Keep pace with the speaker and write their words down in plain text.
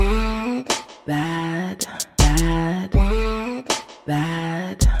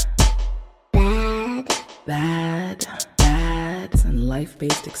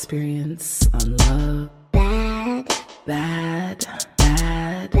life-based experience on love, bad,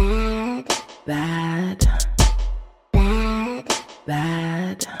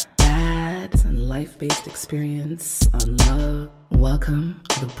 and life-based experience on love. Welcome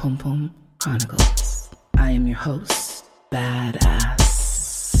to the Pum Pum Chronicles. I am your host,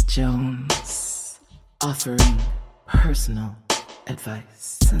 Badass Jones, offering personal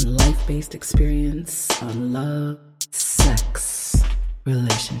advice and life-based experience on love, sex,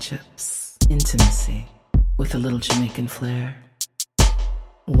 relationships, intimacy, with a little Jamaican flair.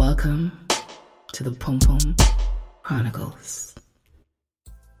 Welcome to the Pum Pum Chronicles.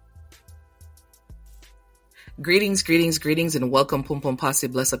 Greetings, and welcome, Pum Pum Posse.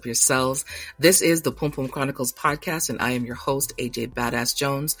 Bless up yourselves. This is the Pum Pum Chronicles podcast, and I am your host, AJ Badass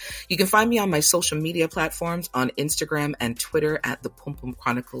Jones. You can find me on my social media platforms on Instagram and Twitter at the Pum Pum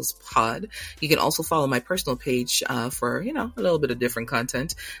Chronicles Pod. You can also follow my personal page for, a little bit of different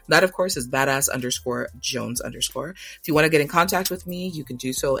content. That, of course, is badass_Jones_. If you want to get in contact with me, you can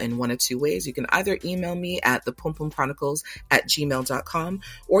do so in one of two ways. You can either email me at thepumpumpumchronicles@gmail.com,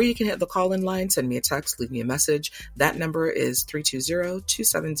 or you can hit the call-in line, send me a text, leave me a message. That number is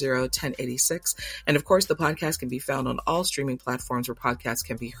 320-270-1086. And of course, the podcast can be found on all streaming platforms where podcasts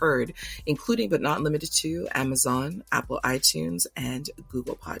can be heard, including but not limited to Amazon, Apple iTunes, and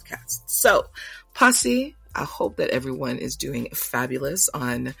Google Podcasts. So, Posse, I hope that everyone is doing fabulous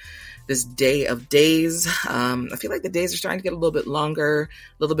on this day of days. I feel like the days are starting to get a little bit longer, a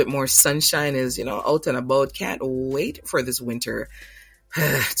little bit more sunshine is, out and about. Can't wait for this winter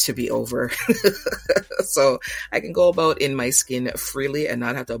to be over so I can go about in my skin freely and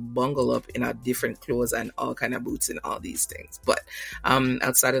not have to bungle up in our different clothes and all kind of boots and all these things. But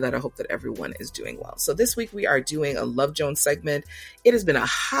outside of that, I hope that everyone is doing well. So this week we are doing a Love Jones segment. It has been a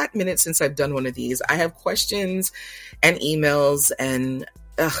hot minute since I've done one of these. I have questions and emails and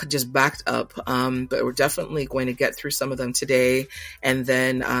just backed up. But we're definitely going to get through some of them today, and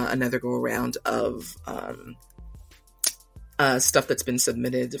then another go around of stuff that's been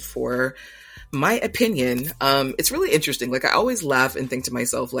submitted for my opinion. It's really interesting. Like, I always laugh and think to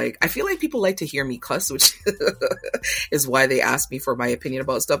myself, like, I feel like people like to hear me cuss, which is why they ask me for my opinion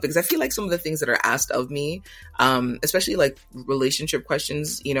about stuff, because I feel like some of the things that are asked of me, especially like relationship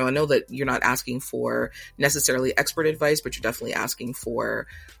questions, I know that you're not asking for necessarily expert advice, but you're definitely asking for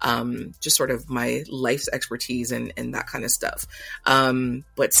just sort of my life's expertise and that kind of stuff.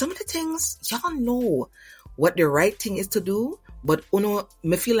 But some of the things, y'all know what the right thing is to do, but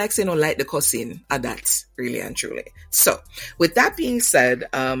me feel like saying, like the cussing at that, really and truly. So with that being said,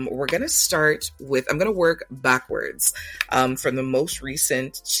 we're going to start with, I'm going to work backwards from the most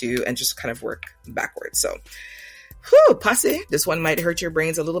recent and just kind of work backwards. So, Posse, this one might hurt your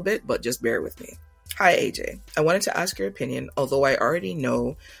brains a little bit, but just bear with me. Hi, AJ. I wanted to ask your opinion, although I already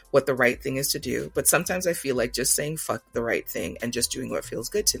know what the right thing is to do, but sometimes I feel like just saying fuck the right thing and just doing what feels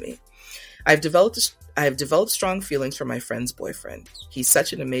good to me. I have developed strong feelings for my friend's boyfriend. He's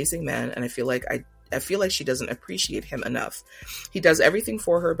such an amazing man, and I feel like she doesn't appreciate him enough. He does everything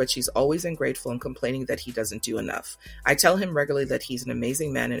for her, but she's always ungrateful and complaining that he doesn't do enough. I tell him regularly that he's an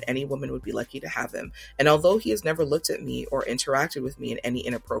amazing man and any woman would be lucky to have him. And although he has never looked at me or interacted with me in any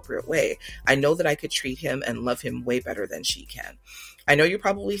inappropriate way, I know that I could treat him and love him way better than she can. I know you're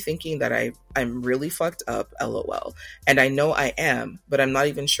probably thinking that I'm really fucked up, LOL. And I know I am, but I'm not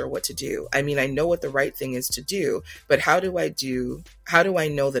even sure what to do. I mean, I know what the right thing is to do, but how do I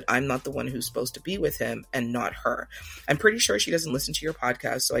know that I'm not the one who's supposed to be with him and not her? I'm pretty sure she doesn't listen to your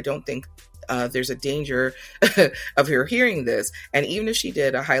podcast, so I don't think there's a danger of her hearing this. And even if she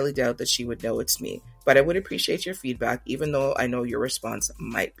did, I highly doubt that she would know it's me. But I would appreciate your feedback, even though I know your response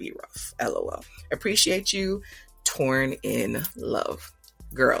might be rough, LOL. Appreciate you. Torn in love.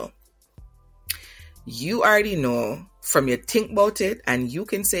 Girl, you already know from your think about it, and you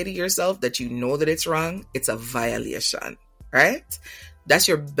can say to yourself that you know that it's wrong. It's a violation, right? That's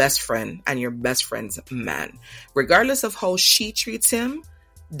your best friend and your best friend's man. Regardless of how she treats him,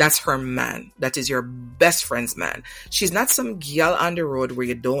 that's her man. That is your best friend's man. She's not some girl on the road where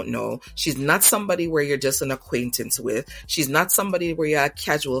you don't know. She's not somebody where you're just an acquaintance with. She's not somebody where you're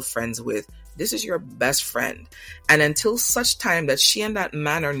casual friends with. This is your best friend. And until such time that she and that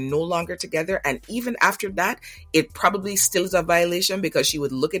man are no longer together, and even after that, it probably still is a violation because she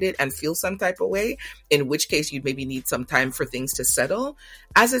would look at it and feel some type of way, in which case you'd maybe need some time for things to settle.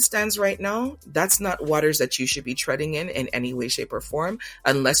 As it stands right now, that's not waters that you should be treading in any way, shape, or form,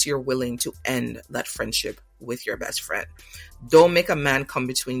 unless you're willing to end that friendship with your best friend. Don't make a man come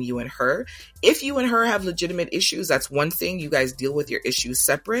between you and her. If you and her have legitimate issues, that's one thing. You guys deal with your issues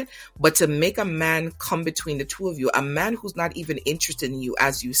separate. But to make a man come between the two of you, a man who's not even interested in you,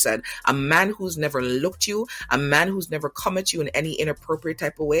 as you said, a man who's never looked you, a man who's never come at you in any inappropriate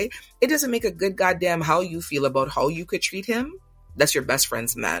type of way, it doesn't make a good goddamn how you feel about how you could treat him. That's your best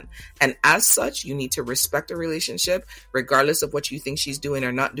friend's man. And as such, you need to respect a relationship, regardless of what you think she's doing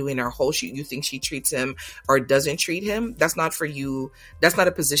or not doing, or how you think she treats him or doesn't treat him. That's not for you. That's not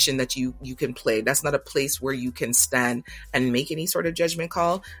a position that you can play. That's not a place where you can stand and make any sort of judgment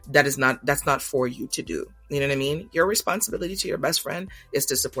call. That's not for you to do. You know what I mean? Your responsibility to your best friend is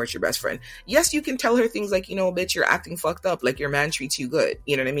to support your best friend. Yes, you can tell her things like, bitch, you're acting fucked up. Like, your man treats you good.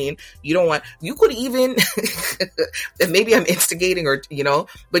 You know what I mean? You could even, and maybe I'm instigating or,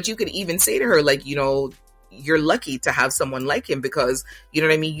 but you could even say to her, like, you're lucky to have someone like him because, you know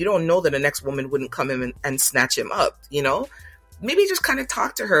what I mean? You don't know that a next woman wouldn't come in and snatch him up, Maybe just kind of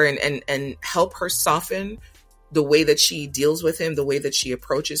talk to her and help her soften the way that she deals with him, the way that she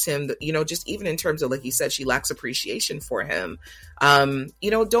approaches him, just even in terms of, like you said, she lacks appreciation for him.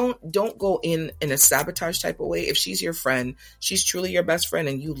 Don't go in a sabotage type of way. If she's your friend, she's truly your best friend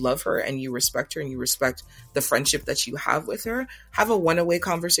and you love her and you respect her and you respect the friendship that you have with her, have a one-way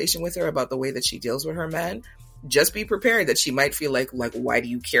conversation with her about the way that she deals with her man. Just be prepared that she might feel like, why do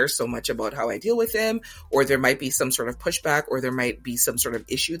you care so much about how I deal with him? Or there might be some sort of pushback, or there might be some sort of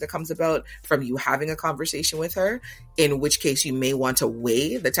issue that comes about from you having a conversation with her, in which case you may want to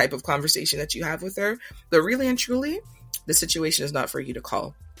weigh the type of conversation that you have with her. But really and truly, the situation is not for you to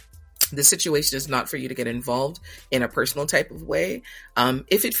call. The situation is not for you to get involved in a personal type of way.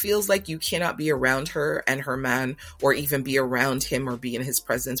 If it feels like you cannot be around her and her man, or even be around him or be in his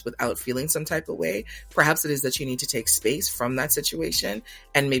presence without feeling some type of way, perhaps it is that you need to take space from that situation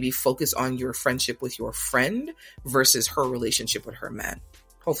and maybe focus on your friendship with your friend versus her relationship with her man.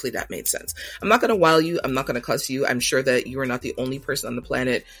 Hopefully that made sense. I'm not going to wow you. I'm not going to cuss you. I'm sure that you are not the only person on the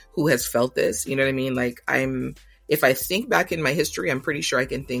planet who has felt this. You know what I mean? If I think back in my history, I'm pretty sure I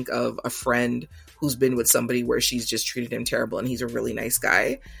can think of a friend who's been with somebody where she's just treated him terrible and he's a really nice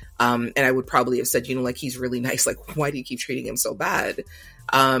guy. And I would probably have said, he's really nice. Like, why do you keep treating him so bad?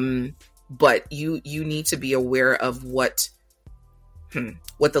 But you need to be aware of what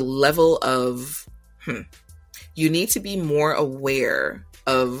the level of, you need to be more aware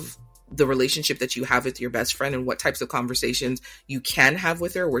of the relationship that you have with your best friend and what types of conversations you can have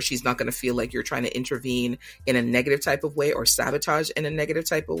with her where she's not going to feel like you're trying to intervene in a negative type of way or sabotage in a negative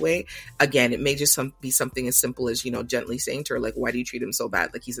type of way. Again, it may just be something as simple as, gently saying to her, like, why do you treat him so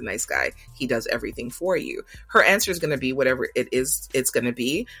bad? Like, he's a nice guy. He does everything for you. Her answer is going to be whatever it is it's going to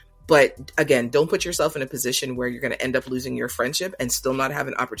be. But again, don't put yourself in a position where you're going to end up losing your friendship and still not have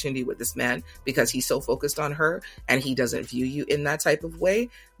an opportunity with this man because he's so focused on her and he doesn't view you in that type of way.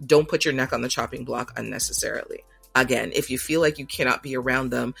 Don't put your neck on the chopping block unnecessarily. Again, if you feel like you cannot be around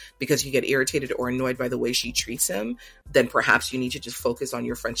them because you get irritated or annoyed by the way she treats him, then perhaps you need to just focus on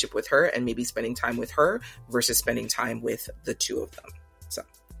your friendship with her and maybe spending time with her versus spending time with the two of them. So.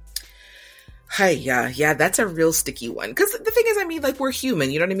 Hi, yeah, that's a real sticky one. Because the thing is, we're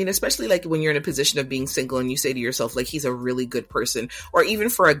human, you know what I mean? Especially like when you're in a position of being single and you say to yourself, like, he's a really good person. Or even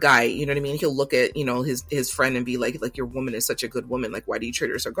for a guy, you know what I mean? He'll look at, his friend and be like, your woman is such a good woman. Like, why do you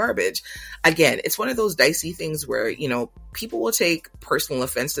treat her so garbage? Again, it's one of those dicey things where, people will take personal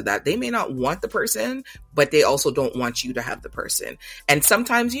offense to that. They may not want the person, but they also don't want you to have the person. And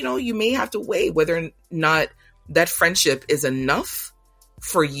sometimes, you may have to weigh whether or not that friendship is enough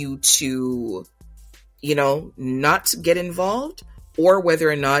for you to, not get involved, or whether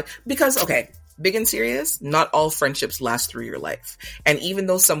or not, because, okay, big and serious, not all friendships last through your life. And even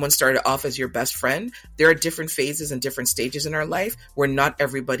though someone started off as your best friend, there are different phases and different stages in our life where not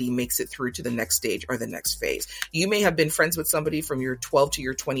everybody makes it through to the next stage or the next phase. You may have been friends with somebody from your 12 to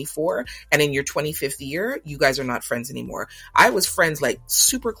your 24, and in your 25th year, you guys are not friends anymore. I was friends, like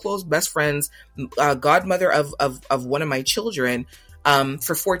super close best friends, godmother of one of my children,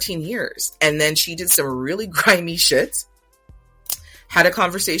 for 14 years. And then she did some really grimy shit. Had a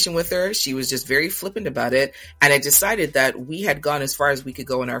conversation with her. She was just very flippant about it. And I decided that we had gone as far as we could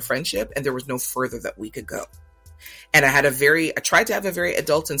go in our friendship and there was no further that we could go. And I tried to have a very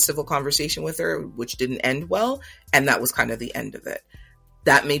adult and civil conversation with her, which didn't end well. And that was kind of the end of it.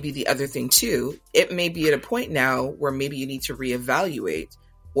 That may be the other thing too. It may be at a point now where maybe you need to reevaluate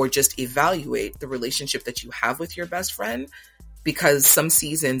or just evaluate the relationship that you have with your best friend, because some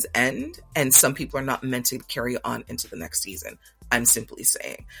seasons end and some people are not meant to carry on into the next season. I'm simply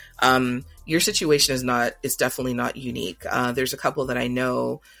saying. Your situation is definitely not unique. There's a couple that I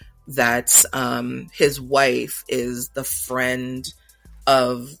know that his wife is the friend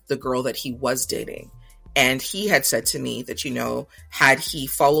of the girl that he was dating. And he had said to me that, had he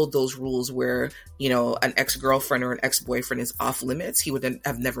followed those rules where, an ex-girlfriend or an ex-boyfriend is off limits, he would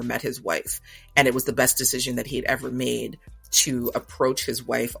have never met his wife. And it was the best decision that he had ever made to approach his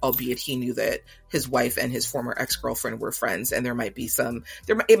wife, albeit he knew that his wife and his former ex-girlfriend were friends, and it might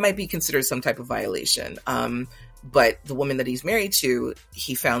be considered some type of violation. But the woman that he's married to,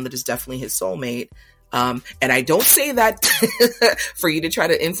 he found that is definitely his soulmate. And I don't say that for you to try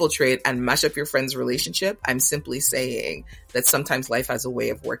to infiltrate and mash up your friend's relationship. I'm simply saying that sometimes life has a way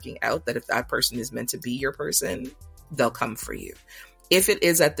of working out that if that person is meant to be your person, they'll come for you. If it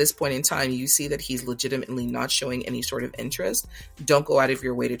is at this point in time, you see that he's legitimately not showing any sort of interest, don't go out of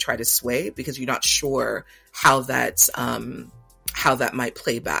your way to try to sway, because you're not sure how that might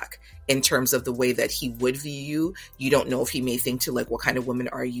play back. In terms of the way that he would view you, you don't know if he may think to like, what kind of woman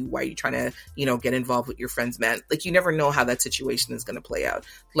are you? Why are you trying to, get involved with your friend's man? Like, you never know how that situation is going to play out.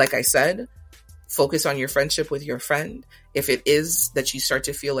 Like I said, focus on your friendship with your friend. If it is that you start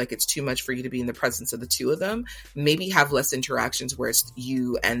to feel like it's too much for you to be in the presence of the two of them, maybe have less interactions where it's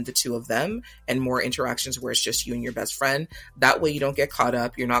you and the two of them, and more interactions where it's just you and your best friend. That way you don't get caught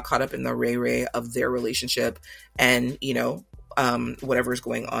up. You're not caught up in the ray of their relationship and, whatever is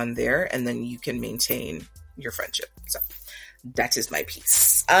going on there, and then you can maintain your friendship. So that is my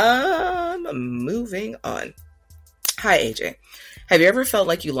piece. Moving on. Hi, AJ. Have you ever felt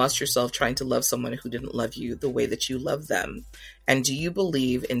like you lost yourself trying to love someone who didn't love you the way that you love them? And do you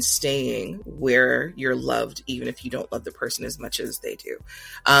believe in staying where you're loved, even if you don't love the person as much as they do?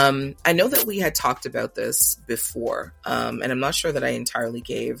 I know that we had talked about this before, and I'm not sure that I entirely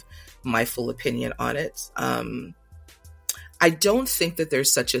gave my full opinion on it. I don't think that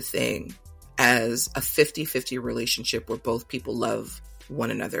there's such a thing as a 50-50 relationship where both people love one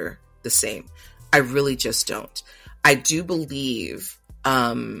another the same. I really just don't. I do believe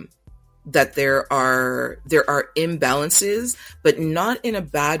that there are imbalances, but not in a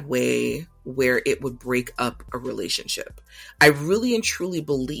bad way where it would break up a relationship. I really and truly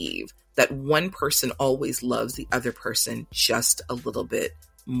believe that one person always loves the other person just a little bit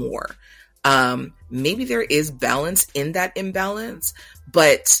more. Maybe there is balance in that imbalance,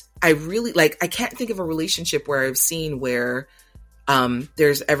 but I can't think of a relationship where I've seen where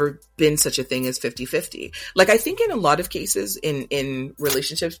there's ever been such a thing as 50-50. Like, I think in a lot of cases in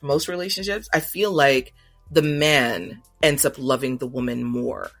relationships, most relationships, I feel like the man ends up loving the woman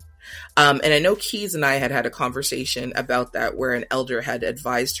more. And I know Keys and I had a conversation about that, where an elder had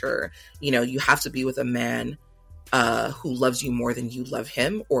advised her, you have to be with a man who loves you more than you love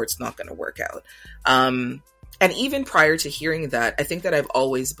him, or it's not going to work out. And even prior to hearing that, I think that I've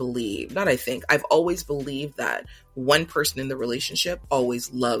always believed that one person in the relationship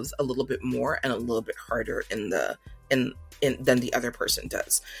always loves a little bit more and a little bit harder than the other person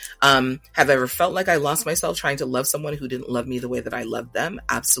does. Have I ever felt like I lost myself trying to love someone who didn't love me the way that I loved them?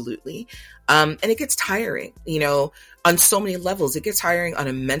 Absolutely. And it gets tiring, on so many levels. It gets tiring on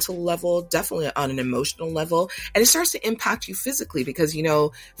a mental level, definitely on an emotional level. And it starts to impact you physically because,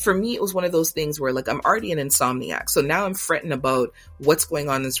 for me, it was one of those things where like, I'm already an insomniac. So now I'm fretting about what's going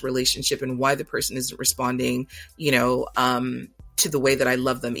on in this relationship and why the person isn't responding, to the way that I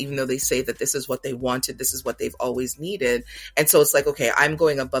love them, even though they say that this is what they wanted, this is what they've always needed. And so it's like, okay, I'm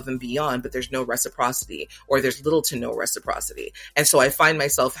going above and beyond, but there's no reciprocity, or there's little to no reciprocity. And so I find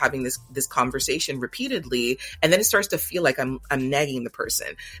myself having this conversation repeatedly, and then it starts to feel like I'm nagging the person.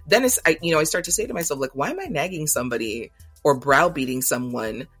 Then I start to say to myself, like, why am I nagging somebody or browbeating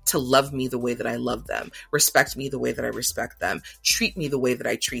someone to love me the way that I love them, respect me the way that I respect them, treat me the way that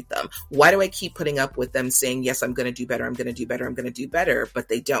I treat them? Why do I keep putting up with them saying, yes, I'm going to do better, I'm going to do better, I'm going to do better, but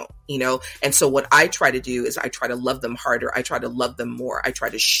they don't, And so what I try to do is I try to love them harder. I try to love them more. I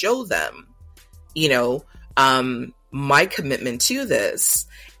try to show them, my commitment to this.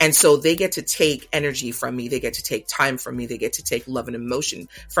 And so they get to take energy from me. They get to take time from me. They get to take love and emotion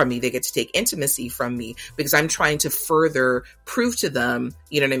from me. They get to take intimacy from me because I'm trying to further prove to them,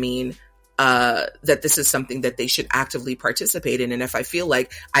 that this is something that they should actively participate in. And if I feel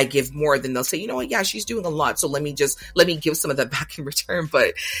like I give more, then they'll say, you know what? Yeah, she's doing a lot. So let me give some of that back in return.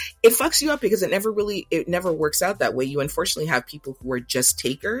 But it fucks you up because it never works out that way. You unfortunately have people who are just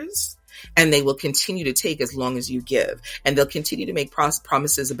takers. And they will continue to take as long as you give. And they'll continue to make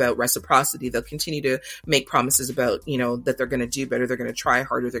promises about reciprocity. They'll continue to make promises about, that they're going to do better. They're going to try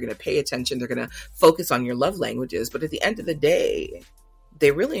harder. They're going to pay attention. They're going to focus on your love languages. But at the end of the day,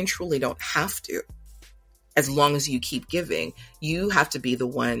 they really and truly don't have to. as long as you keep giving. You have to be the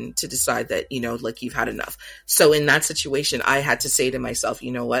one to decide that, like, you've had enough. So in that situation, I had to say to myself,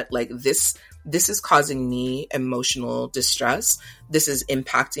 you know what, like, this is causing me emotional distress. This is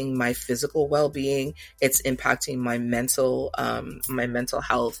impacting my physical well-being. It's impacting my mental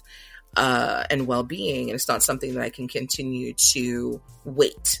health, and well-being. And it's not something that I can continue to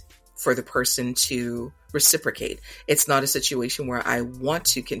wait for the person to reciprocate. It's not a situation where I want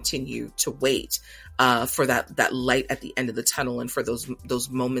to continue to wait for that light at the end of the tunnel, and for those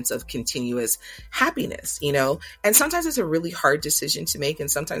moments of continuous happiness, And sometimes it's a really hard decision to make,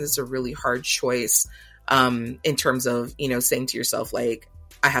 and sometimes it's a really hard choice in terms of, saying to yourself, like,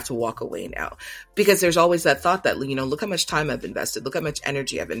 I have to walk away now, because there's always that thought that, look how much time I've invested, look how much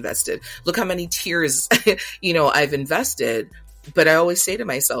energy I've invested, look how many tears, I've invested. But I always say to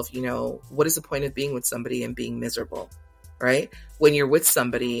myself, what is the point of being with somebody and being miserable, right? When you're with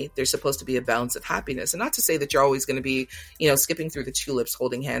somebody, there's supposed to be a balance of happiness. And not to say that you're always going to be, skipping through the tulips,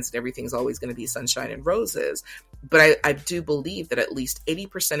 holding hands, and everything's always going to be sunshine and roses. But I do believe that at least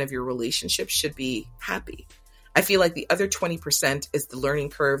 80% of your relationship should be happy. I feel like the other 20% is the learning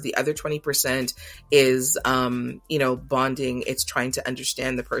curve. The other 20% is, bonding. It's trying to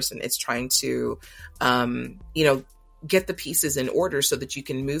understand the person. It's trying to, get the pieces in order so that you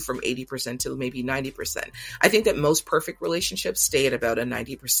can move from 80% to maybe 90%. I think that most perfect relationships stay at about a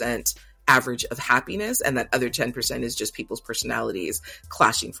 90% average of happiness. And that other 10% is just people's personalities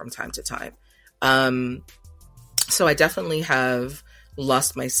clashing from time to time. So I definitely have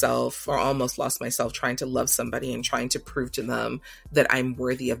lost myself, or almost lost myself, trying to love somebody and trying to prove to them that I'm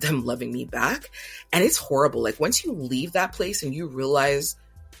worthy of them loving me back. And it's horrible. Like, once you leave that place and you realize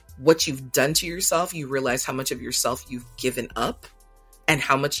what you've done to yourself, you realize how much of yourself you've given up and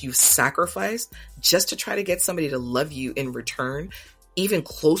how much you've sacrificed just to try to get somebody to love you in return, even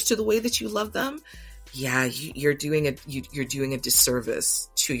close to the way that you love them. Yeah, you're doing a disservice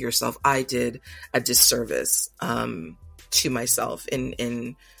to yourself. I did a disservice to myself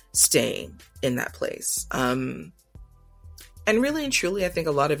in staying in that place. And really and truly, I think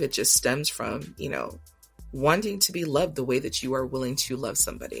a lot of it just stems from, wanting to be loved the way that you are willing to love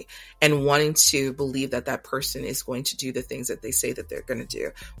somebody, and wanting to believe that that person is going to do the things that they say that they're going to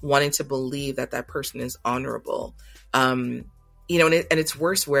do, wanting to believe that that person is honorable. And it's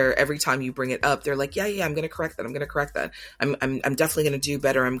worse where every time you bring it up, they're like, yeah, I'm going to correct that. I'm going to correct that. I'm definitely going to do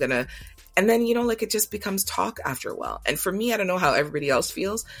better. And then, it just becomes talk after a while. And for me, I don't know how everybody else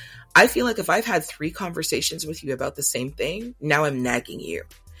feels. I feel like if I've had 3 conversations with you about the same thing, now I'm nagging you.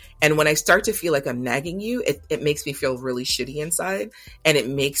 And when I start to feel like I'm nagging you, it makes me feel really shitty inside. And it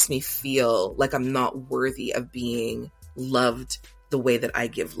makes me feel like I'm not worthy of being loved the way that I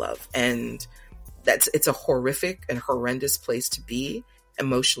give love. And it's a horrific and horrendous place to be,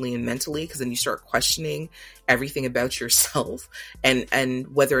 emotionally and mentally, because then you start questioning everything about yourself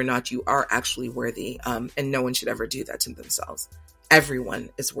and whether or not you are actually worthy. And no one should ever do that to themselves. Everyone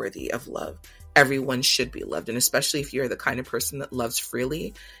is worthy of love. Everyone should be loved. And especially if you're the kind of person that loves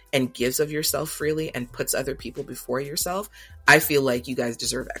freely and gives of yourself freely and puts other people before yourself, I feel like you guys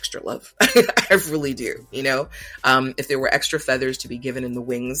deserve extra love. I really do. If there were extra feathers to be given in the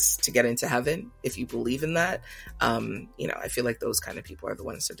wings to get into heaven, if you believe in that, I feel like those kind of people are the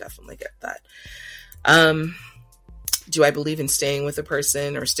ones to definitely get that. Do I believe in staying with a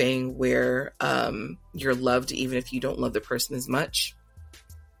person or staying where you're loved, even if you don't love the person as much?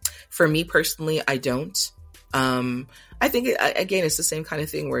 For me personally, I don't. I think, again, it's the same kind of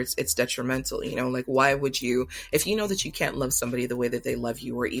thing where it's detrimental, like, why would you, if you know that you can't love somebody the way that they love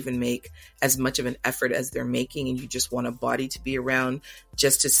you, or even make as much of an effort as they're making, and you just want a body to be around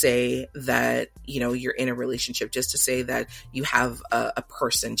just to say that, you're in a relationship, just to say that you have a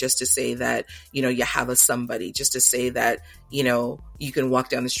person, just to say that, you have a somebody, just to say that, you can walk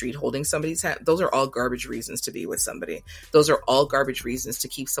down the street holding somebody's hand. Those are all garbage reasons to be with somebody. Those are all garbage reasons to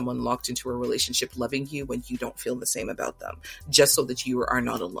keep someone locked into a relationship loving you when you don't feel the same about them, just so that you are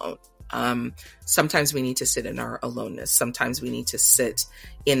not alone. Sometimes we need to sit in our aloneness. Sometimes we need to sit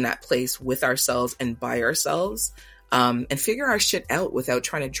in that place with ourselves and by ourselves, and figure our shit out without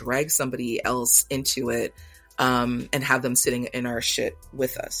trying to drag somebody else into it, and have them sitting in our shit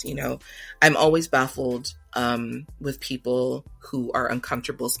with us. I'm always baffled with people who are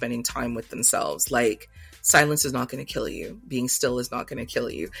uncomfortable spending time with themselves. Like, silence is not going to kill you. Being still is not going to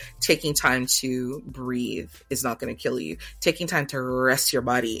kill you. Taking time to breathe is not going to kill you. Taking time to rest your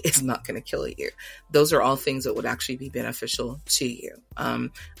body is not going to kill you. Those are all things that would actually be beneficial to you.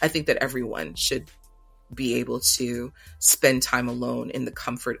 I think that everyone should be able to spend time alone in the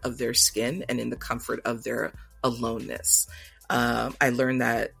comfort of their skin and in the comfort of their aloneness. I learned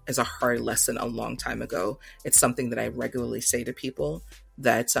that as a hard lesson a long time ago. It's something that I regularly say to people,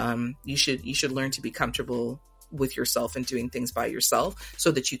 that you should learn to be comfortable with yourself and doing things by yourself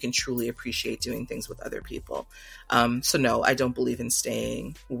so that you can truly appreciate doing things with other people. So no, I don't believe in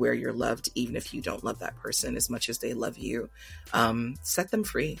staying where you're loved, even if you don't love that person as much as they love you. Set them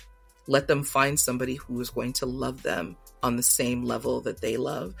free. Let them find somebody who is going to love them on the same level that they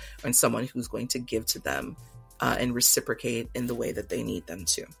love, and someone who's going to give to them and reciprocate in the way that they need them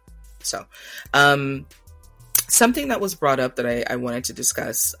to. So, something that was brought up that I wanted to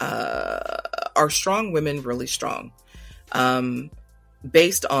discuss, are strong women really strong?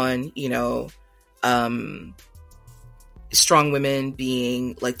 Based on, strong women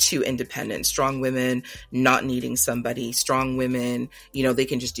being like too independent, strong women not needing somebody, strong women, they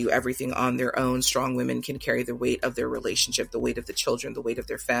can just do everything on their own. Strong women can carry the weight of their relationship, the weight of the children, the weight of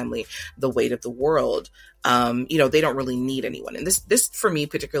their family, the weight of the world. They don't really need anyone. And this for me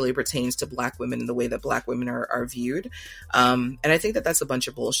particularly pertains to Black women and the way that Black women are viewed. And I think that that's a bunch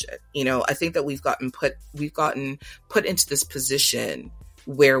of bullshit. I think that we've gotten put into this position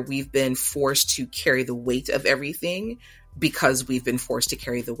where we've been forced to carry the weight of everything because we've been forced to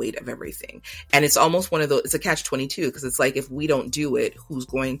carry the weight of everything. And it's almost one of those, it's a catch-22, because it's like, if we don't do it, who's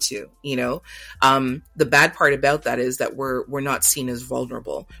going to, the bad part about that is that we're not seen as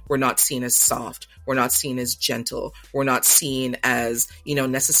vulnerable. We're not seen as soft. We're not seen as gentle. We're not seen as,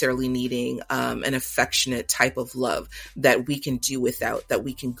 necessarily needing an affectionate type of love that we can do without, that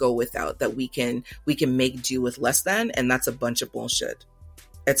we can go without, that we can make do with less than. And that's a bunch of bullshit.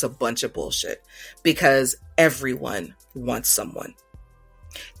 It's a bunch of bullshit, because everyone wants someone.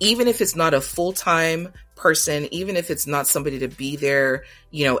 Even if it's not a full-time person, even if it's not somebody to be there,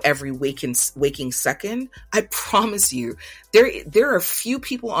 every waking second, I promise you, there are few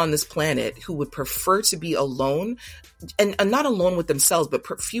people on this planet who would prefer to be alone, and not alone with themselves,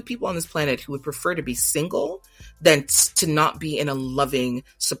 but few people on this planet who would prefer to be single than to not be in a loving,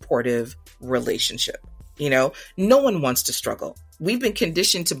 supportive relationship. No one wants to struggle. We've been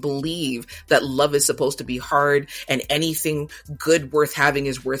conditioned to believe that love is supposed to be hard and anything good worth having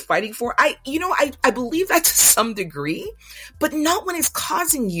is worth fighting for. I believe that to some degree, but not when it's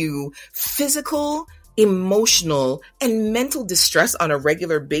causing you physical, emotional, and mental distress on a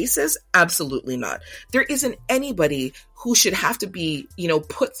regular basis. Absolutely not. There isn't anybody who should have to be,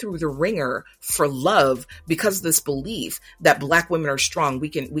 put through the ringer for love because of this belief that Black women are strong. We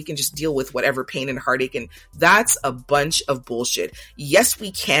can just deal with whatever pain and heartache. And that's a bunch of bullshit. Yes,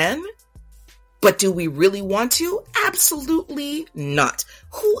 we can. But do we really want to? Absolutely not.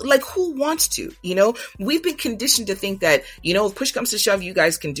 Who wants to? We've been conditioned to think that, if push comes to shove, you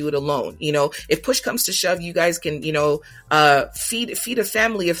guys can do it alone. If push comes to shove, you guys can, feed a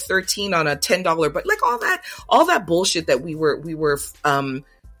family of 13 on a $10, but all that bullshit that we were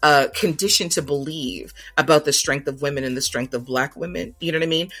conditioned to believe about the strength of women and the strength of Black women. You know what I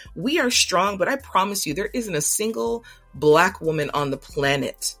mean? We are strong, but I promise you, there isn't a single Black woman on the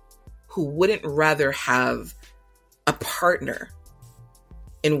planet who wouldn't rather have a partner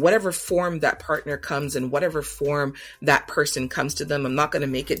in whatever form that partner comes, in whatever form that person comes to them. I'm not going to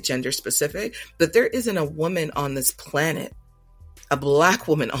make it gender specific, but there isn't a woman on this planet, a Black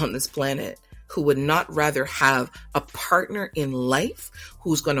woman on this planet, who would not rather have a partner in life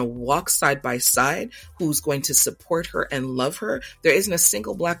who's going to walk side by side, who's going to support her and love her. There isn't a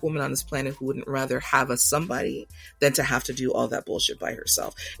single Black woman on this planet who wouldn't rather have a somebody than to have to do all that bullshit by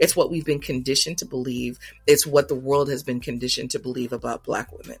herself. It's what we've been conditioned to believe. It's what the world has been conditioned to believe about Black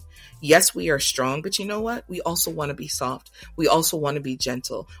women. Yes, we are strong, but you know what? We also want to be soft. We also want to be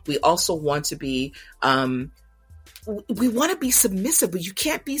gentle. We also want to be, we want to be submissive, but you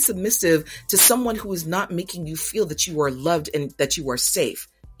can't be submissive to someone who is not making you feel that you are loved and that you are safe.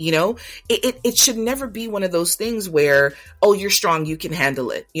 It should never be one of those things where, oh, you're strong, you can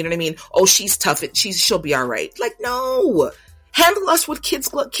handle it. You know what I mean? Oh, she's tough, she'll be all right. No, handle us with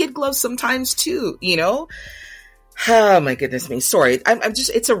kid gloves sometimes too. Oh my goodness me. Sorry.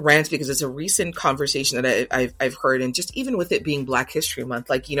 It's a rant because it's a recent conversation that I've heard. And just even with it being Black History Month,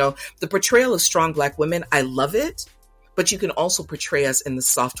 the portrayal of strong Black women, I love it, but you can also portray us in the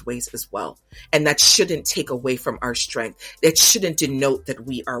soft ways as well. And that shouldn't take away from our strength. That shouldn't denote that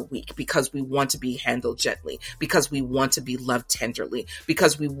we are weak, because we want to be handled gently, because we want to be loved tenderly,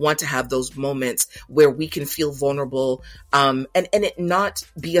 because we want to have those moments where we can feel vulnerable, and it not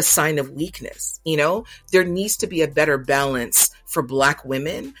be a sign of weakness. There needs to be a better balance for Black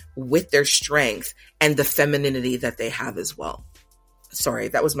women with their strength and the femininity that they have as well. Sorry,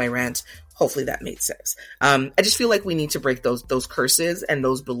 that was my rant. Hopefully that made sense. I just feel like we need to break those curses and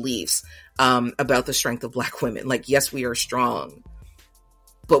those beliefs about the strength of Black women. Like, yes, we are strong,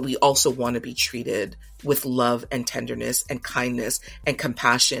 but we also want to be treated with love and tenderness and kindness and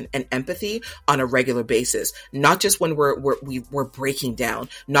compassion and empathy on a regular basis. Not just when we're breaking down,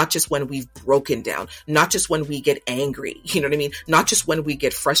 not just when we've broken down, not just when we get angry, you know what I mean? Not just when we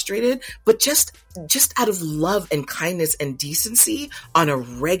get frustrated, but just out of love and kindness and decency on a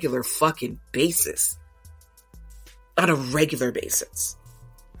regular fucking basis. On a regular basis.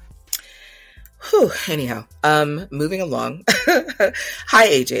 Whew, anyhow, moving along. Hi,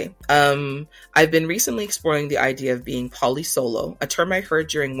 AJ. I've been recently exploring the idea of being polysolo, a term I heard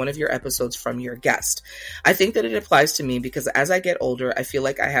during one of your episodes from your guest. I think that it applies to me because as I get older, I feel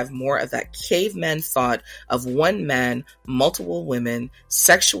like I have more of that caveman thought of one man, multiple women,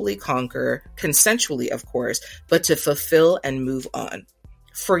 sexually conquer, consensually, of course, but to fulfill and move on.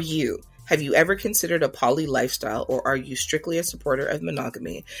 For you, have you ever considered a poly lifestyle, or are you strictly a supporter of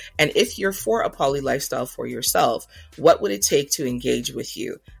monogamy? And if you're for a poly lifestyle for yourself, what would it take to engage with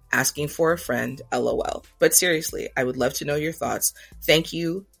you? Asking for a friend, LOL. But seriously, I would love to know your thoughts. Thank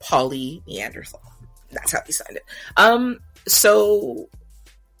you, Polly Neanderthal. That's how he signed it. So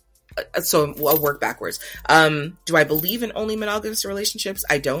I'll work backwards. Do I believe in only monogamous relationships?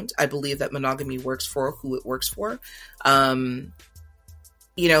 I don't. I believe that monogamy works for who it works for.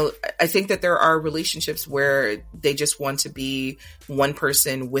 You know, I think that there are relationships where they just want to be one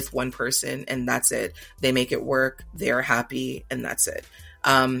person with one person and that's it. They make it work. They're happy and that's it.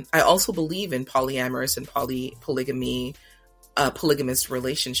 I also believe in polyamorous and polygamy, polygamous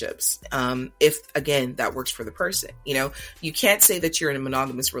relationships. If again, that works for the person, you know, you can't say that you're in a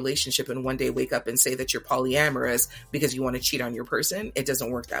monogamous relationship and one day wake up and say that you're polyamorous because you want to cheat on your person. It doesn't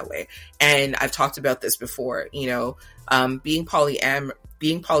work that way. And I've talked about this before, you know, being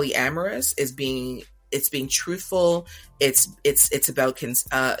polyamorous is being truthful. It's about,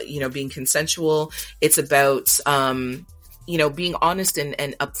 you know, being consensual. It's about, you know, being honest and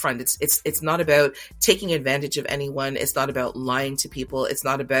upfront. It's not about taking advantage of anyone. It's not about lying to people. It's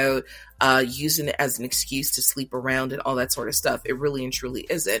not about using it as an excuse to sleep around and all that sort of stuff. It really and truly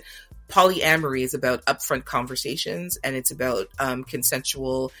isn't. Polyamory is about upfront conversations, and it's about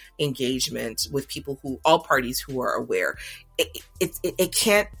consensual engagement with people all parties who are aware. It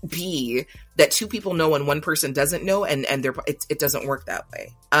can't be that two people know and one person doesn't know, and it doesn't work that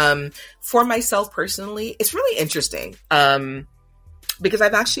way. For myself personally, it's really interesting because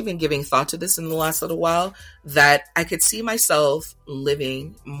I've actually been giving thought to this in the last little while, that I could see myself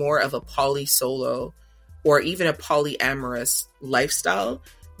living more of a poly solo or even a polyamorous lifestyle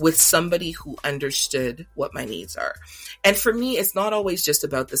with somebody who understood what my needs are. And for me, it's not always just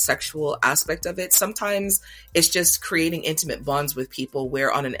about the sexual aspect of it. Sometimes it's just creating intimate bonds with people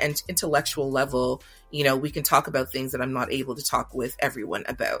where on an intellectual level, you know, we can talk about things that I'm not able to talk with everyone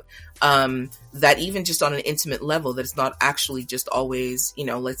about. That even just on an intimate level, that it's not actually just always, you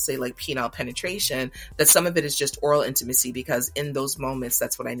know, let's say like penile penetration, that some of it is just oral intimacy, because in those moments,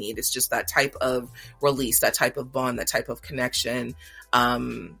 that's what I need. It's just that type of release, that type of bond, that type of connection,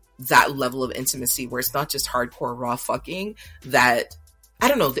 that level of intimacy where it's not just hardcore raw fucking. That, I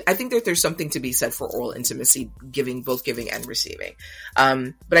don't know, I think that there's something to be said for oral intimacy, both giving and receiving.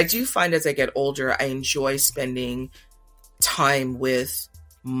 But I do find as I get older, I enjoy spending time with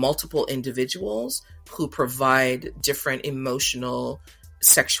multiple individuals who provide different emotional,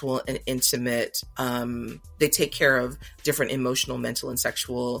 sexual, and intimate, they take care of different emotional, mental, and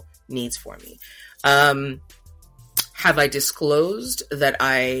sexual needs for me. Have I disclosed that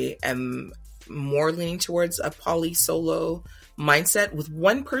I am more leaning towards a poly solo mindset? With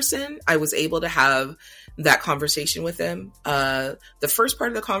one person, I was able to have that conversation with him. The first part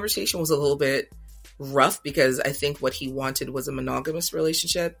of the conversation was a little bit rough because I think what he wanted was a monogamous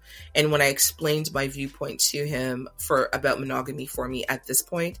relationship. And when I explained my viewpoint to him about monogamy for me at this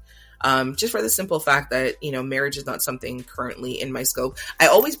point, just for the simple fact that, you know, marriage is not something currently in my scope. I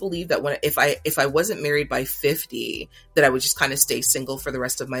always believed that if I wasn't married by 50, that I would just kind of stay single for the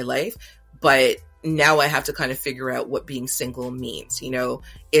rest of my life. But now I have to kind of figure out what being single means. You know,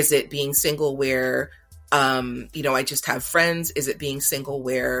 is it being single where, you know, I just have friends? Is it being single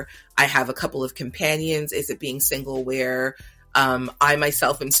where I have a couple of companions? Is it being single where, I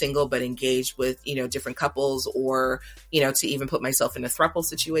myself am single but engaged with, you know, different couples, or, you know, to even put myself in a throuple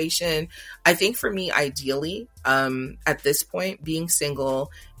situation? I think for me, ideally, at this point, being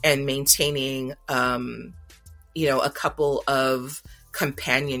single and maintaining, you know, a couple of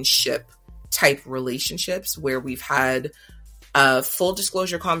companionship type relationships where we've had full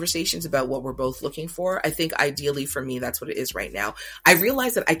disclosure conversations about what we're both looking for. I think ideally for me, that's what it is right now. I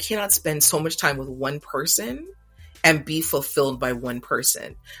realize that I cannot spend so much time with one person and be fulfilled by one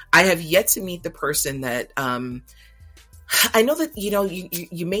person. I have yet to meet the person that, I know that,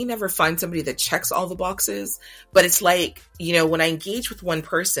 you may never find somebody that checks all the boxes, but it's like, when I engage with one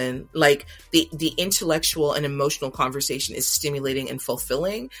person, like the intellectual and emotional conversation is stimulating and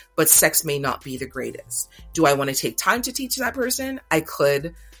fulfilling, but sex may not be the greatest. Do I want to take time to teach that person? I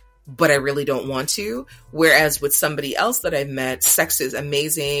could, but I really don't want to. Whereas with somebody else that I've met, sex is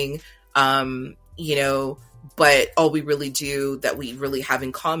amazing, but all we really do that we really have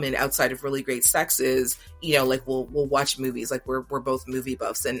in common outside of really great sex is, like we'll watch movies, like we're both movie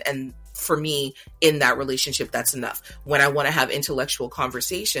buffs. And for me in that relationship, that's enough. When I want to have intellectual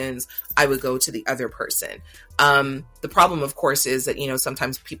conversations, I would go to the other person. The problem, of course, is that,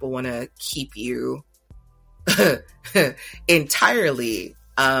 sometimes people want to keep you entirely,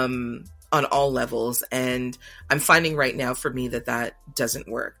 on all levels. And I'm finding right now for me that doesn't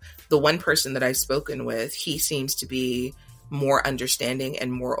work. The one person that I've spoken with, he seems to be more understanding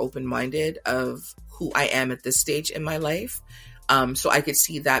and more open-minded of who I am at this stage in my life. So I could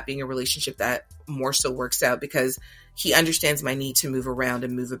see that being a relationship that more so works out because he understands my need to move around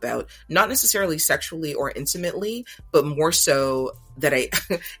and move about, not necessarily sexually or intimately, but more so that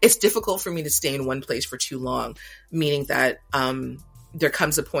it's difficult for me to stay in one place for too long, meaning that there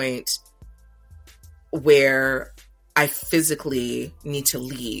comes a point where I physically need to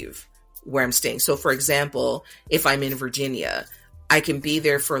leave where I'm staying. So for example, if I'm in Virginia, I can be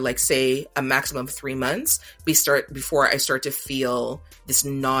there for like, say, a maximum of 3 months before I start to feel this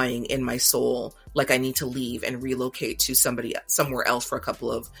gnawing in my soul, like I need to leave and relocate to somewhere else for a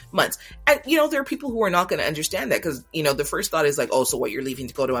couple of months. And, there are people who are not going to understand that because, the first thought is like, oh, so what, you're leaving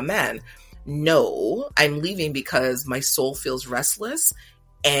to go to a man? No, I'm leaving because my soul feels restless.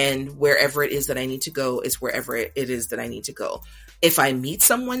 And wherever it is that I need to go is wherever it is that I need to go. If I meet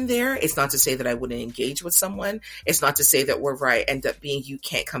someone there, it's not to say that I wouldn't engage with someone. It's not to say that wherever I end up being, you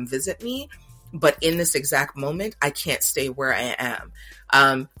can't come visit me. But in this exact moment, I can't stay where I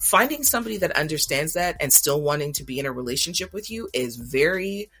am. Finding somebody that understands that and still wanting to be in a relationship with you is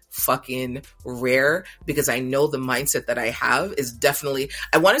very fucking rare because I know the mindset that I have is definitely,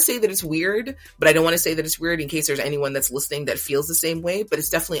 I want to say that it's weird, but I don't want to say that it's weird in case there's anyone that's listening that feels the same way, but it's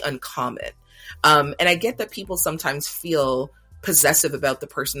definitely uncommon. And I get that people sometimes feel possessive about the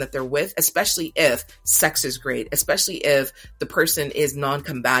person that they're with, especially if sex is great, especially if the person is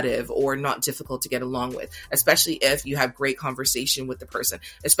non-combative or not difficult to get along with, especially if you have great conversation with the person,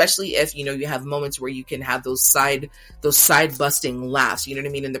 especially if, you have moments where you can have those side busting laughs, you know what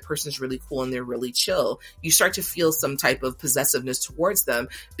I mean? And the person's really cool and they're really chill. You start to feel some type of possessiveness towards them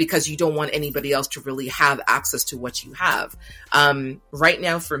because you don't want anybody else to really have access to what you have. Right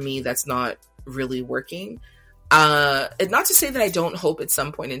now, for me, that's not really working. Not to say that I don't hope at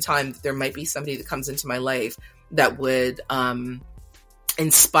some point in time that there might be somebody that comes into my life that would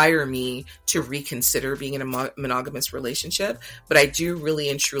inspire me to reconsider being in a monogamous relationship. But I do really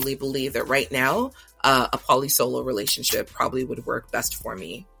and truly believe that right now, a poly-solo relationship probably would work best for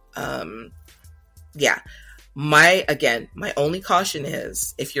me. Yeah. My only caution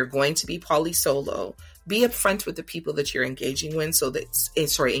is if you're going to be poly-solo, be upfront with the people that you're engaging with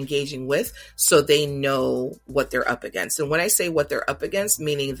so they know what they're up against. And when I say what they're up against,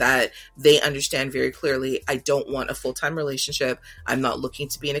 meaning that they understand very clearly, I don't want a full-time relationship. I'm not looking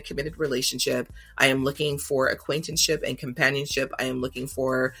to be in a committed relationship. I am looking for acquaintanceship and companionship. I am looking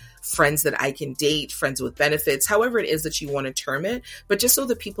for friends that I can date, friends with benefits, however it is that you want to term it, but just so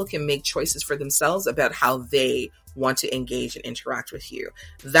that people can make choices for themselves about how they want to engage and interact with you.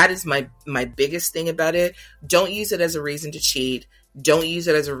 That is my biggest thing about it. Don't use it as a reason to cheat. Don't use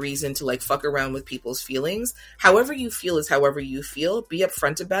it as a reason to like fuck around with people's feelings. However you feel is however you feel. Be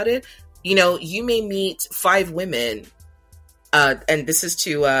upfront about it. You may meet 5 women, and this is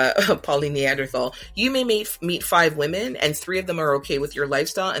to Poly Neanderthal. You may meet 5 women and 3 of them are okay with your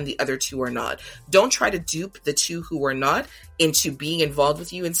lifestyle and the other 2 are not. Don't try to dupe the 2 who are not into being involved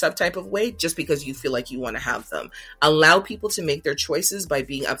with you in some type of way just because you feel like you want to have them. Allow people to make their choices by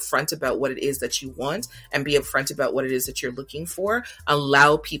being upfront about what it is that you want and be upfront about what it is that you're looking for.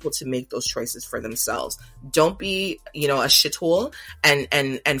 Allow people to make those choices for themselves. Don't be, a shithole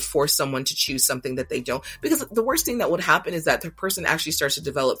and force someone to choose something that they don't. Because the worst thing that would happen is that that the person actually starts to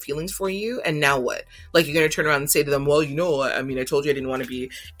develop feelings for you. And now what? Like, you're going to turn around and say to them, well, I mean, I told you I didn't want to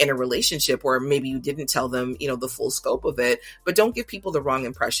be in a relationship, or maybe you didn't tell them, the full scope of it, but don't give people the wrong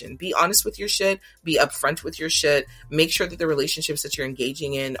impression. Be honest with your shit, be upfront with your shit, make sure that the relationships that you're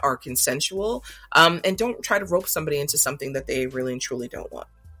engaging in are consensual, and don't try to rope somebody into something that they really and truly don't want.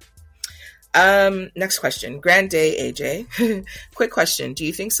 Next question. Grand Day AJ. Quick question. Do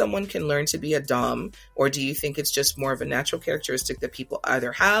you think someone can learn to be a dom, or do you think it's just more of a natural characteristic that people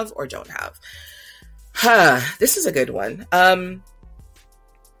either have or don't have? This is a good one. I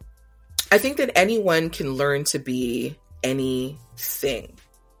think that anyone can learn to be anything.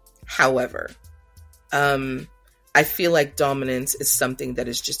 However, I feel like dominance is something that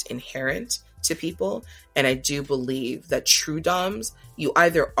is just inherent to people. And I do believe that true doms, you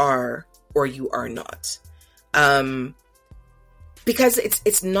either are or you are not. Because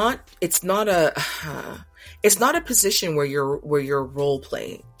it's not a position where you're role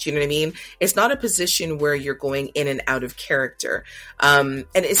playing. Do you know what I mean? It's not a position where you're going in and out of character. And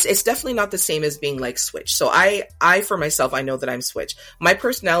it's definitely not the same as being like Switch. So I for myself, I know that I'm Switch. My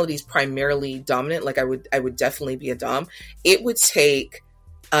personality is primarily dominant. Like I would definitely be a dom. It would take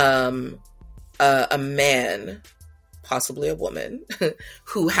a man, possibly a woman,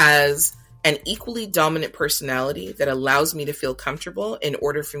 who has an equally dominant personality that allows me to feel comfortable in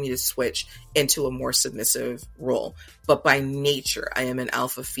order for me to switch into a more submissive role. But by nature, I am an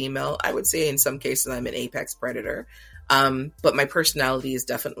alpha female. I would say in some cases I'm an apex predator. But my personality is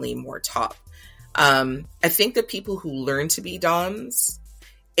definitely more top. I think that people who learn to be doms,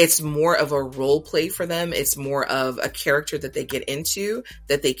 it's more of a role play for them. It's more of a character that they get into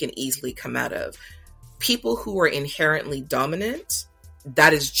that they can easily come out of. People who are inherently dominant,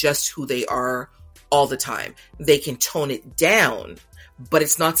 that is just who they are all the time. They can tone it down, but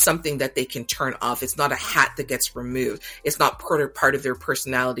it's not something that they can turn off. It's not a hat that gets removed. It's not part of their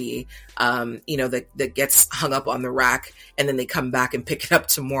personality, that gets hung up on the rack and then they come back and pick it up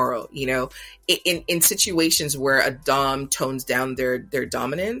tomorrow. In situations where a dom tones down their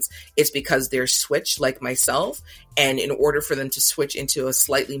dominance, it's because they're switched like myself. And in order for them to switch into a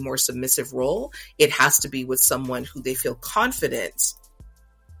slightly more submissive role, it has to be with someone who they feel confident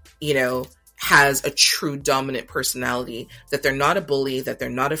has a true dominant personality, that they're not a bully, that they're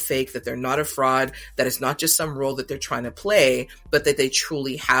not a fake, that they're not a fraud, that it's not just some role that they're trying to play, but that they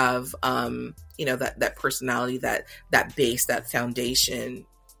truly have, that personality, that base, that foundation,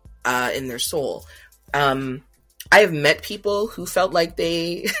 in their soul. I have met people who felt like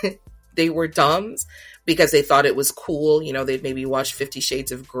they were doms because they thought it was cool. They'd maybe watched 50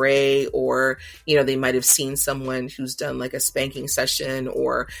 Shades of Grey, or, they might have seen someone who's done like a spanking session,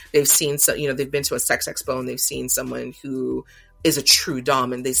 or they've seen, they've been to a sex expo and they've seen someone who is a true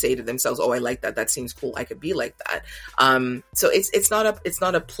dom and they say to themselves, oh, I like that. That seems cool. I could be like that. So it's not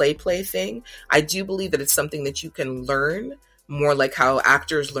a play thing. I do believe that it's something that you can learn, more like how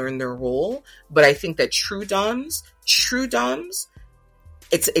actors learn their role. But I think that true doms,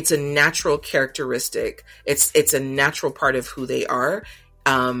 it's a natural characteristic. It's a natural part of who they are.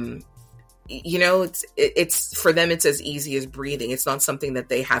 It's for them, it's as easy as breathing. It's not something that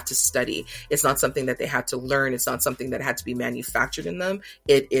they have to study. It's not something that they have to learn. It's not something that had to be manufactured in them.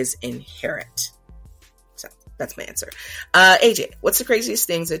 It is inherent. So that's my answer. AJ, what's the craziest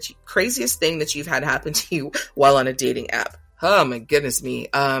thing that you've had happen to you while on a dating app? Oh my goodness me.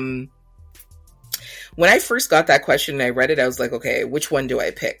 When I first got that question and I read it, I was like, okay, which one do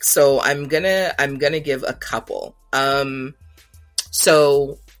I pick? So I'm gonna give a couple.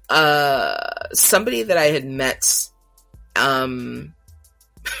 Somebody that I had met, oh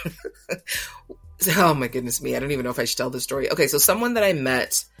my goodness me, I don't even know if I should tell the story. Okay, so someone that I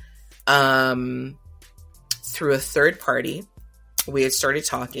met through a third party, we had started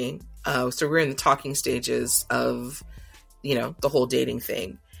talking. So we were in the talking stages of, the whole dating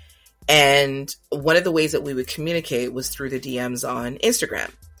thing. And one of the ways that we would communicate was through the DMs on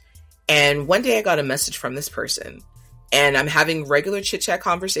Instagram. And one day I got a message from this person, and I'm having regular chit chat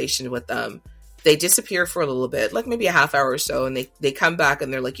conversation with them. They disappear for a little bit, like maybe a half hour or so. And they come back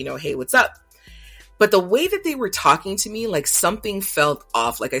and they're like, hey, what's up? But the way that they were talking to me, like something felt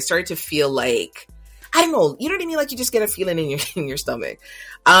off. Like I started to feel like, I don't know, you know what I mean? Like you just get a feeling in your stomach.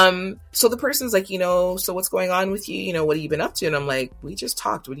 So the person's like, so what's going on with you? What have you been up to? And I'm like, we just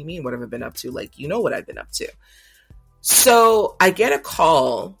talked. What do you mean? What have I been up to? Like, what I've been up to. So I get a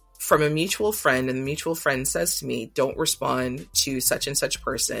call from a mutual friend, and the mutual friend says to me, don't respond to such and such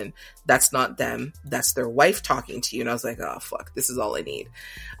person. That's not them. That's their wife talking to you. And I was like, oh fuck, this is all I need.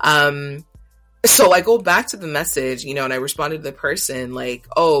 So I go back to the message, and I responded to the person like,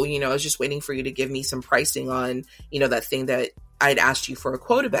 oh, I was just waiting for you to give me some pricing on, that thing that I'd asked you for a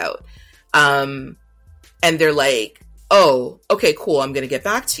quote about. And they're like, oh, okay, cool. I'm going to get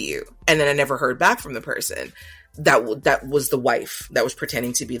back to you. And then I never heard back from the person. That was the wife that was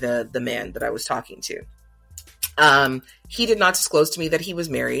pretending to be the man that I was talking to. He did not disclose to me that he was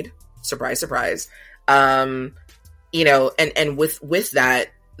married. Surprise, surprise. And with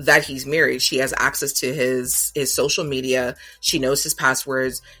that he's married, she has access to his social media. She knows his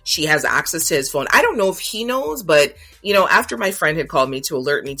passwords. She has access to his phone. I don't know if he knows, but after my friend had called me to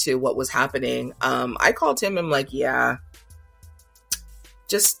alert me to what was happening, I called him. I'm like, yeah,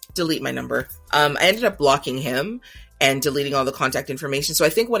 just delete my number. I ended up blocking him and deleting all the contact information. So I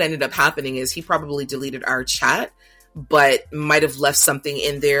think what ended up happening is he probably deleted our chat, but might have left something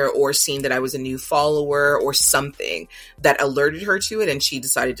in there or seen that I was a new follower or something that alerted her to it. And she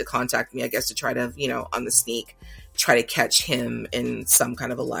decided to contact me, I guess, to try to, on the sneak, try to catch him in some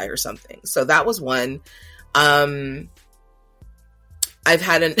kind of a lie or something. So that was one. I've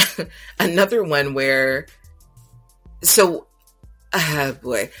had another one where, so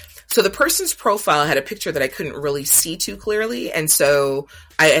the person's profile had a picture that I couldn't really see too clearly. And so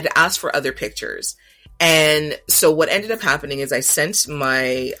I had asked for other pictures. And so what ended up happening is I sent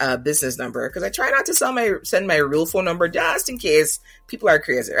my business number, because I try not to send my real phone number just in case people are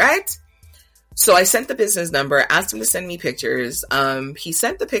crazy, right? So I sent the business number, asked him to send me pictures. He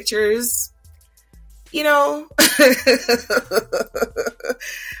sent the pictures,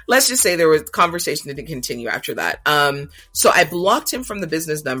 let's just say there was conversation that didn't continue after that. So I blocked him from the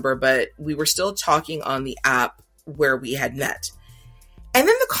business number, but we were still talking on the app where we had met. And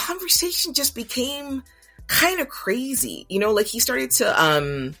then the conversation just became kind of crazy. Like he started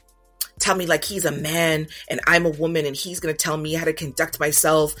to tell me like he's a man and I'm a woman and he's going to tell me how to conduct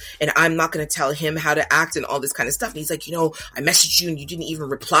myself and I'm not going to tell him how to act and all this kind of stuff. And he's like, I messaged you and you didn't even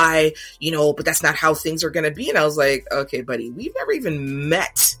reply, but that's not how things are going to be. And I was like, okay, buddy, we've never even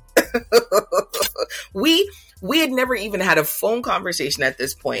met. We had never even had a phone conversation at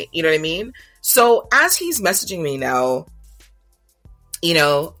this point. You know what I mean? So as he's messaging me now,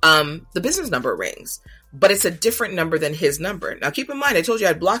 the business number rings, but it's a different number than his number. Now, keep in mind, I told you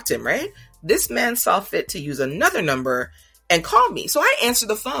I'd blocked him, right? This man saw fit to use another number and call me. So I answer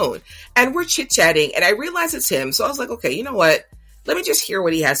the phone and we're chit-chatting and I realize it's him. So I was like, okay, you know what? Let me just hear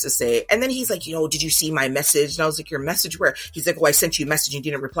what he has to say. And then he's like, did you see my message? And I was like, your message where? He's like, oh, I sent you a message and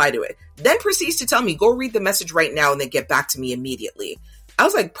you didn't reply to it. Then proceeds to tell me, go read the message right now and then get back to me immediately. I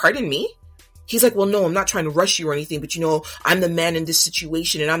was like, pardon me? He's like, well, no, I'm not trying to rush you or anything, but I'm the man in this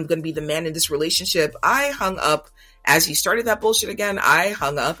situation and I'm going to be the man in this relationship. I hung up as he started that bullshit again. I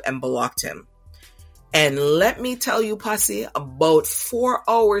hung up and blocked him. And let me tell you, posse, about 4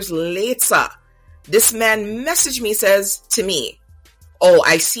 hours later, this man messaged me, says to me, oh,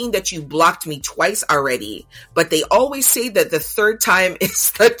 I seen that you blocked me twice already, but they always say that the third time is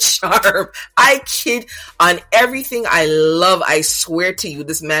the charm. I kid on everything I love. I swear to you,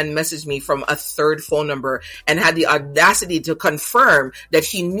 this man messaged me from a third phone number and had the audacity to confirm that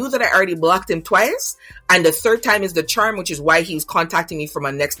he knew that I already blocked him twice. And the third time is the charm, which is why he was contacting me from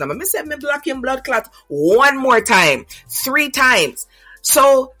my next number. I said, me block him blood clot one more time, 3 times.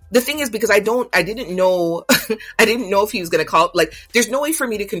 So the thing is, because I didn't know if he was going to call, like, there's no way for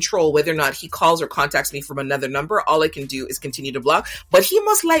me to control whether or not he calls or contacts me from another number. All I can do is continue to block, but he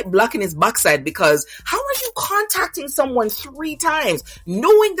must like blocking his backside, because how are you contacting someone 3 times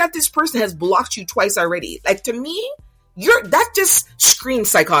knowing that this person has blocked you twice already? Like, to me, that just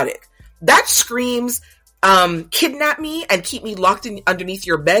screams psychotic. That screams, kidnap me and keep me locked in underneath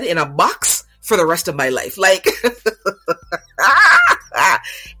your bed in a box for the rest of my life. Like,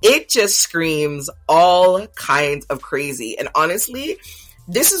 it just screams all kinds of crazy. And honestly,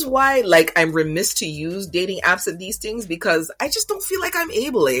 this is why, like, I'm remiss to use dating apps and these things, because I just don't feel like I'm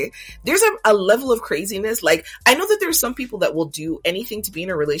able to. There's a level of craziness. Like, I know that there's some people that will do anything to be in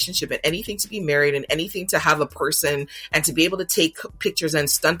a relationship and anything to be married and anything to have a person and to be able to take pictures and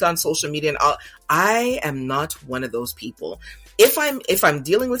stunt on social media and all. I am not one of those people. If I'm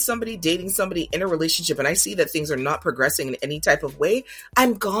dealing with somebody, dating somebody in a relationship, and I see that things are not progressing in any type of way,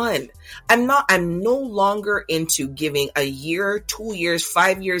 I'm gone. I'm no longer into giving a year, 2 years,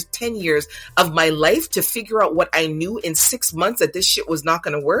 5 years, 10 years of my life to figure out what I knew in 6 months that this shit was not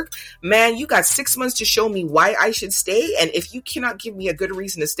going to work. Man, you got 6 months to show me why I should stay. And if you cannot give me a good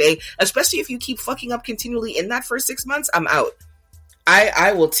reason to stay, especially if you keep fucking up continually in that first 6 months, I'm out.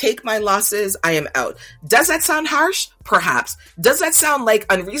 I will take my losses. I am out. Does that sound harsh? Perhaps. Does that sound like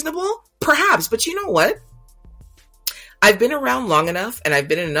unreasonable? Perhaps. But you know what? I've been around long enough and I've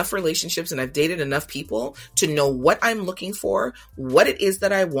been in enough relationships and I've dated enough people to know what I'm looking for, what it is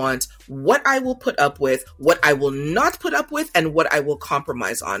that I want, what I will put up with, what I will not put up with, and what I will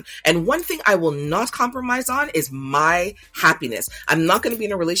compromise on. And one thing I will not compromise on is my happiness. I'm not going to be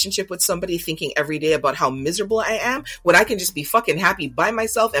in a relationship with somebody thinking every day about how miserable I am when I can just be fucking happy by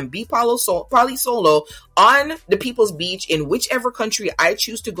myself and be poly solo on the people's beach in whichever country I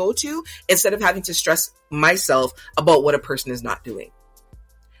choose to go to, instead of having to stress myself about what a person is not doing.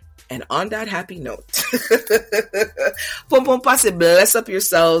 And on that happy note, Pum Pum Posse, bless up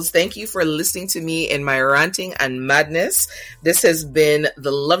yourselves. Thank you for listening to me in my ranting and madness. This has been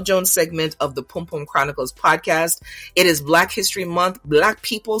the Love Jones segment of the Pum Pum Chronicles podcast. It is Black History Month. Black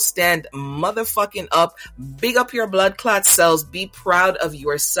people, stand motherfucking up. Big up your blood clot cells. Be proud of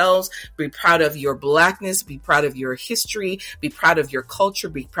yourselves. Be proud of your blackness. Be proud of your history. Be proud of your culture.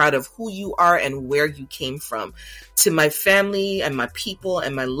 Be proud of who you are and where you came from. To my family and my people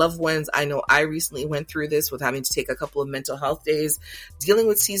and my loved ones, I know I recently went through this with having to take a couple of mental health days, dealing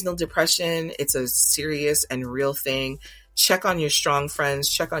with seasonal depression. It's a serious and real thing. Check on your strong friends.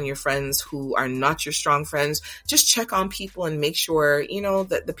 Check on your friends who are not your strong friends. Just check on people and make sure, you know,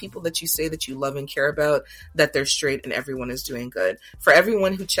 that the people that you say that you love and care about, that they're straight and everyone is doing good. For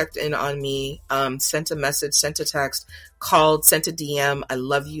everyone who checked in on me, sent a message, sent a text, called, sent a DM, I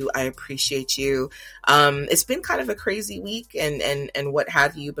love you. I appreciate you. It's been kind of a crazy week and what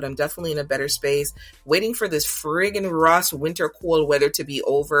have you, but I'm definitely in a better space, waiting for this friggin' Ross winter cold weather to be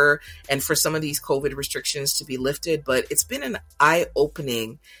over and for some of these COVID restrictions to be lifted. But it's been an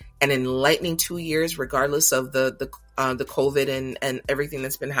eye-opening and enlightening 2 years, regardless of the COVID and everything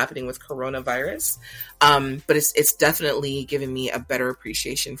that's been happening with coronavirus. But it's definitely given me a better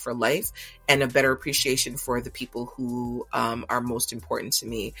appreciation for life and a better appreciation for the people who are most important to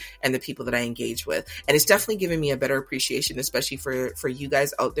me and the people that I engage with. And it's definitely given me a better appreciation, especially for you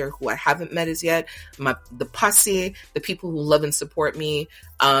guys out there who I haven't met as yet, the posse, the people who love and support me.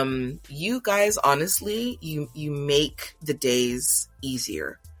 You guys, honestly, you make the days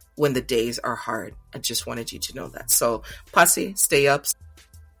easier when the days are hard. I just wanted you to know that. So, posse, stay up,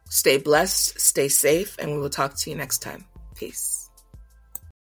 stay blessed, stay safe, and we will talk to you next time. Peace.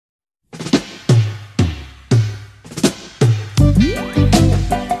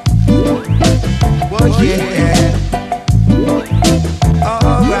 Well, yeah.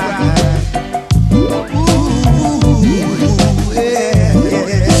 All right. Ooh, yeah,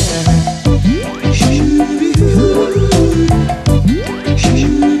 Shoo-be-hoo.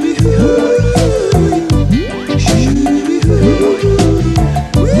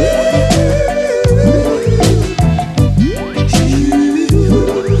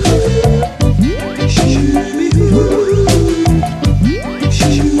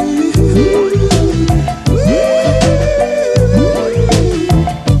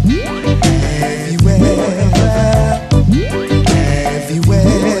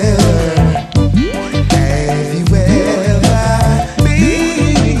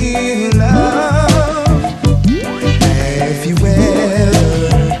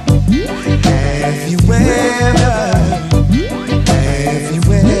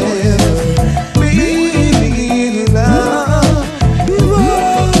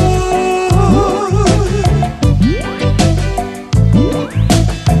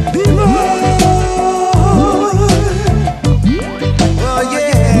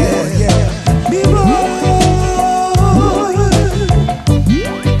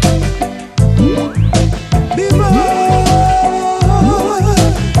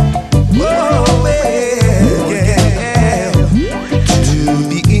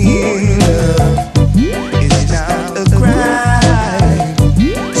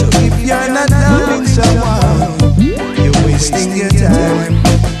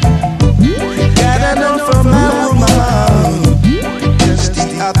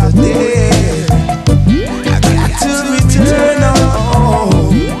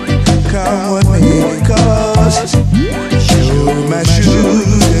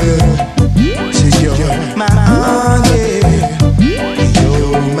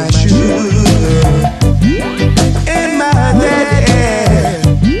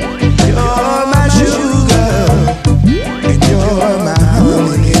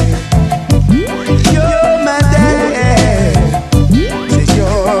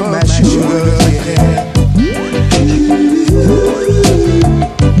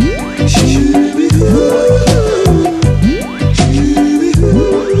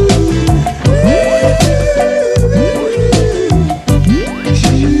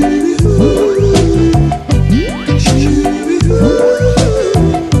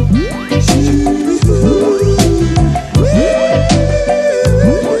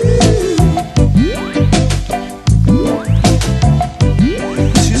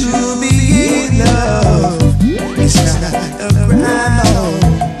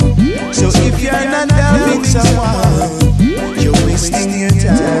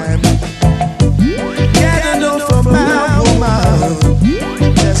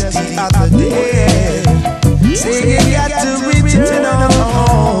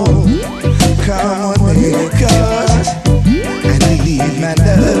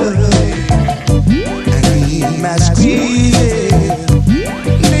 my love.